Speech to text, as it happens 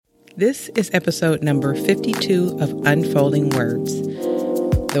This is episode number 52 of Unfolding Words,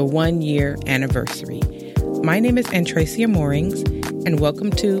 the 1-year anniversary. My name is Antracia Moorings, and welcome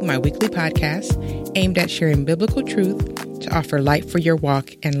to my weekly podcast aimed at sharing biblical truth to offer light for your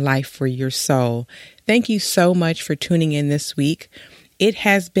walk and life for your soul. Thank you so much for tuning in this week. It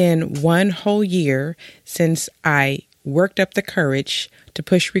has been 1 whole year since I worked up the courage to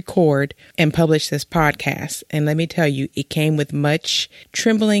push record and publish this podcast. And let me tell you, it came with much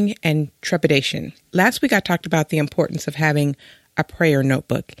trembling and trepidation. Last week, I talked about the importance of having a prayer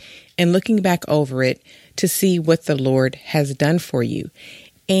notebook and looking back over it to see what the Lord has done for you.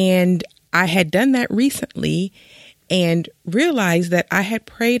 And I had done that recently and realized that I had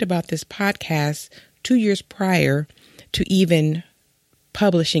prayed about this podcast 2 years prior to even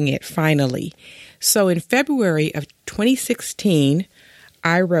publishing it finally. So in February of 2016,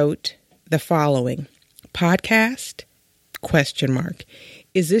 I wrote the following: podcast, ?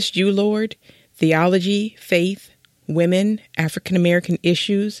 Is this you, Lord? Theology, faith, women, African American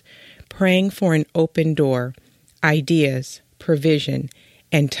issues, praying for an open door, ideas, provision,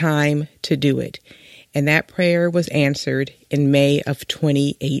 and time to do it. And that prayer was answered in May of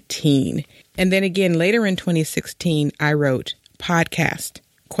 2018. And then again, later in 2016, I wrote podcast, ?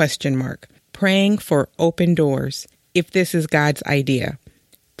 Praying for open doors, if this is God's idea.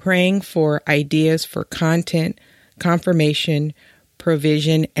 Praying for ideas for content, confirmation,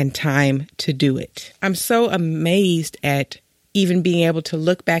 provision, and time to do it. I'm so amazed at even being able to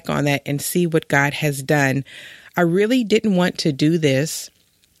look back on that and see what God has done. I really didn't want to do this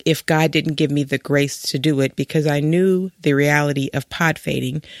if God didn't give me the grace to do it, because I knew the reality of pod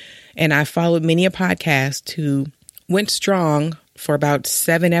fading. And I followed many a podcast who went strong for about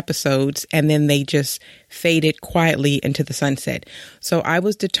 7 episodes, and then they just faded quietly into the sunset. So I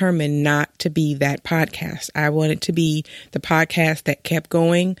was determined not to be that podcast. I wanted to be the podcast that kept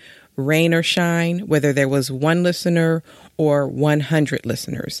going, rain or shine, whether there was 1 listener or 100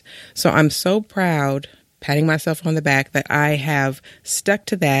 listeners. So I'm so proud, patting myself on the back, that I have stuck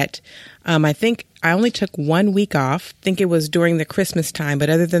to that. I think I only took 1 week off. I think it was during the Christmas time. But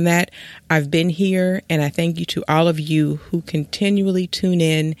other than that, I've been here, and I thank you to all of you who continually tune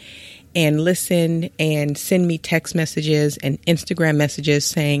in and listen and send me text messages and Instagram messages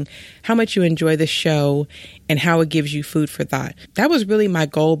saying how much you enjoy the show and how it gives you food for thought. That was really my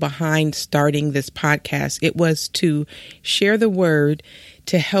goal behind starting this podcast. It was to share the word,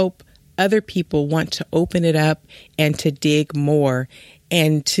 to help other people want to open it up and to dig more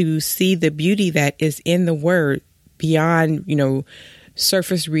and to see the beauty that is in the word beyond,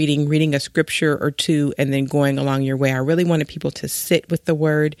 surface reading a scripture or two, and then going along your way. I really wanted people to sit with the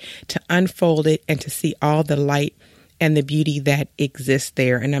word, to unfold it, and to see all the light and the beauty that exists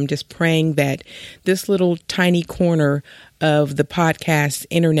there. And I'm just praying that this little tiny corner of the podcast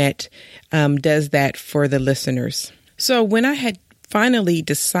internet does that for the listeners. So when I had finally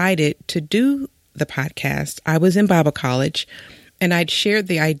decided to do the podcast, I was in Bible college, and I'd shared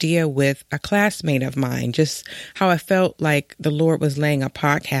the idea with a classmate of mine, just how I felt like the Lord was laying a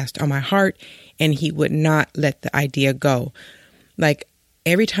podcast on my heart and he would not let the idea go. Like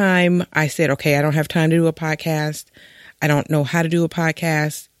every time I said, okay, I don't have time to do a podcast, I don't know how to do a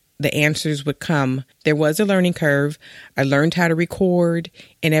podcast, the answers would come. There was a learning curve. I learned how to record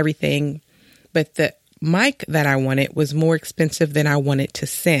and everything, but the mic that I wanted was more expensive than I wanted to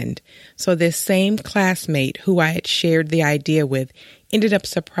send. So this same classmate who I had shared the idea with ended up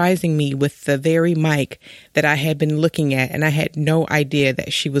surprising me with the very mic that I had been looking at, and I had no idea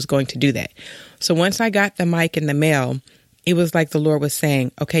that she was going to do that. So once I got the mic in the mail, it was like the Lord was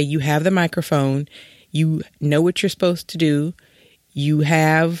saying, okay, you have the microphone, you know what you're supposed to do, you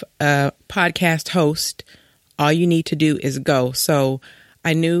have a podcast host, all you need to do is go. So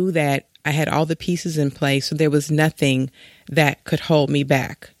I knew that I had all the pieces in place, so there was nothing that could hold me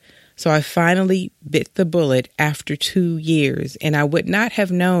back. So I finally bit the bullet after 2 years, and I would not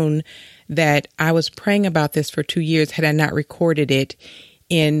have known that I was praying about this for 2 years had I not recorded it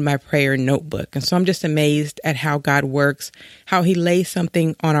in my prayer notebook. And so I'm just amazed at how God works, how he lays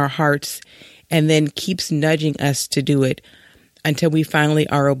something on our hearts and then keeps nudging us to do it until we finally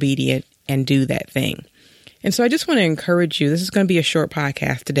are obedient and do that thing. And so I just want to encourage you. This is going to be a short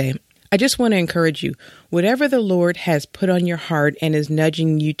podcast today. I just want to encourage you, whatever the Lord has put on your heart and is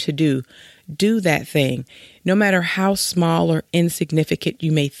nudging you to do that thing, no matter how small or insignificant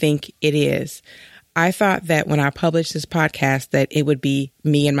you may think it is. I thought that when I published this podcast that it would be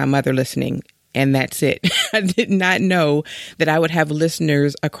me and my mother listening, and that's it. I did not know that I would have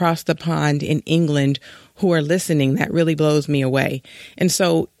listeners across the pond in England who are listening. That really blows me away. And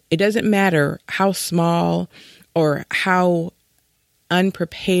so it doesn't matter how small or how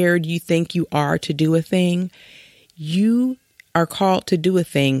unprepared you think you are to do a thing, you are called to do a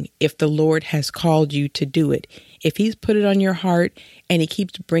thing if the Lord has called you to do it. If he's put it on your heart and he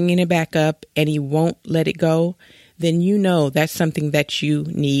keeps bringing it back up and he won't let it go, then you know that's something that you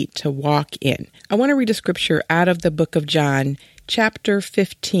need to walk in. I want to read a scripture out of the book of John, chapter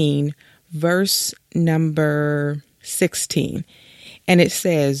 15, verse number 16. And it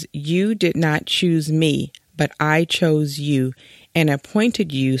says, "You did not choose me, but I chose you and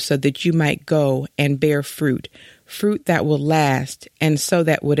appointed you so that you might go and bear fruit that will last, and so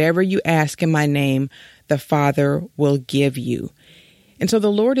that whatever you ask in my name, the Father will give you." And so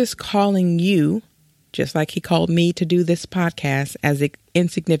the Lord is calling you, just like he called me to do this podcast, as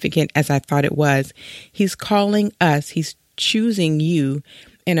insignificant as I thought it was. He's calling us, he's choosing you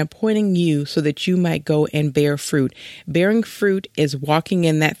and appointing you so that you might go and bear fruit. Bearing fruit is walking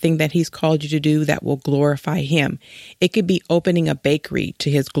in that thing that he's called you to do that will glorify him. It could be opening a bakery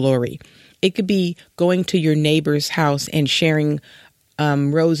to his glory. It could be going to your neighbor's house and sharing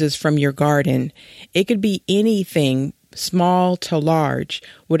roses from your garden. It could be anything, small to large.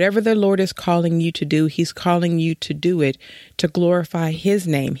 Whatever the Lord is calling you to do, he's calling you to do it to glorify his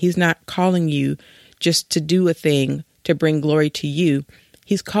name. He's not calling you just to do a thing to bring glory to you.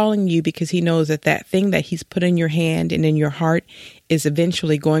 He's calling you because he knows that that thing that he's put in your hand and in your heart is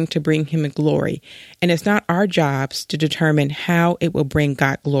eventually going to bring him glory. And it's not our jobs to determine how it will bring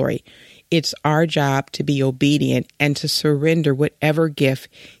God glory. It's our job to be obedient and to surrender whatever gift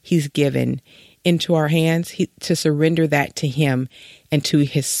he's given into our hands, to surrender that to him and to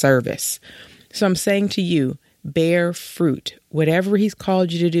his service. So I'm saying to you, bear fruit, whatever he's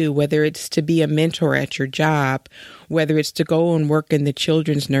called you to do, whether it's to be a mentor at your job, whether it's to go and work in the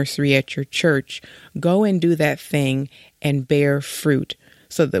children's nursery at your church, go and do that thing and bear fruit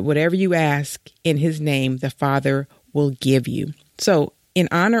so that whatever you ask in his name, the Father will give you. So in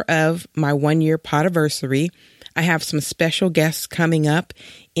honor of my 1-year podiversary, I have some special guests coming up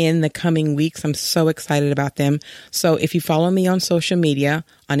in the coming weeks. I'm so excited about them. So if you follow me on social media,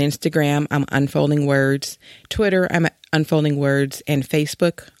 on Instagram, I'm Unfolding Words, Twitter, I'm at Unfolding Words, and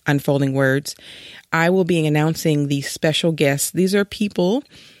Facebook, Unfolding Words, I will be announcing these special guests. These are people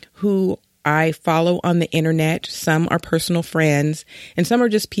who I follow on the internet. Some are personal friends, and some are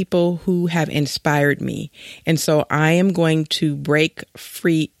just people who have inspired me. And so I am going to break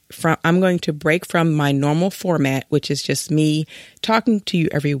from my normal format, which is just me talking to you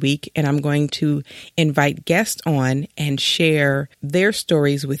every week, and I'm going to invite guests on and share their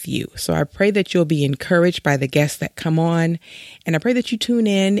stories with you. So I pray that you'll be encouraged by the guests that come on, and I pray that you tune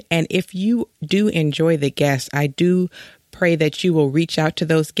in. And if you do enjoy the guests, I do pray that you will reach out to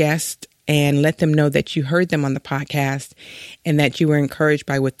those guests and let them know that you heard them on the podcast and that you were encouraged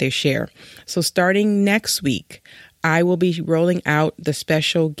by what they share. So starting next week, I will be rolling out the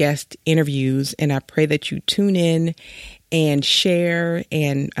special guest interviews, and I pray that you tune in and share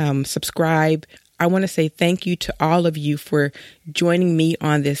and subscribe. I want to say thank you to all of you for joining me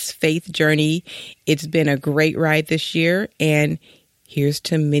on this faith journey. It's been a great ride this year, and here's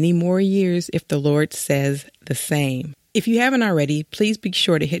to many more years if the Lord says the same. If you haven't already, please be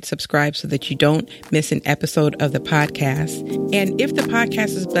sure to hit subscribe so that you don't miss an episode of the podcast. And if the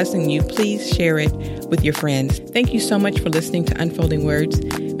podcast is blessing you, please share it with your friends. Thank you so much for listening to Unfolding Words.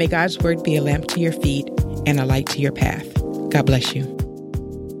 May God's word be a lamp to your feet and a light to your path. God bless you.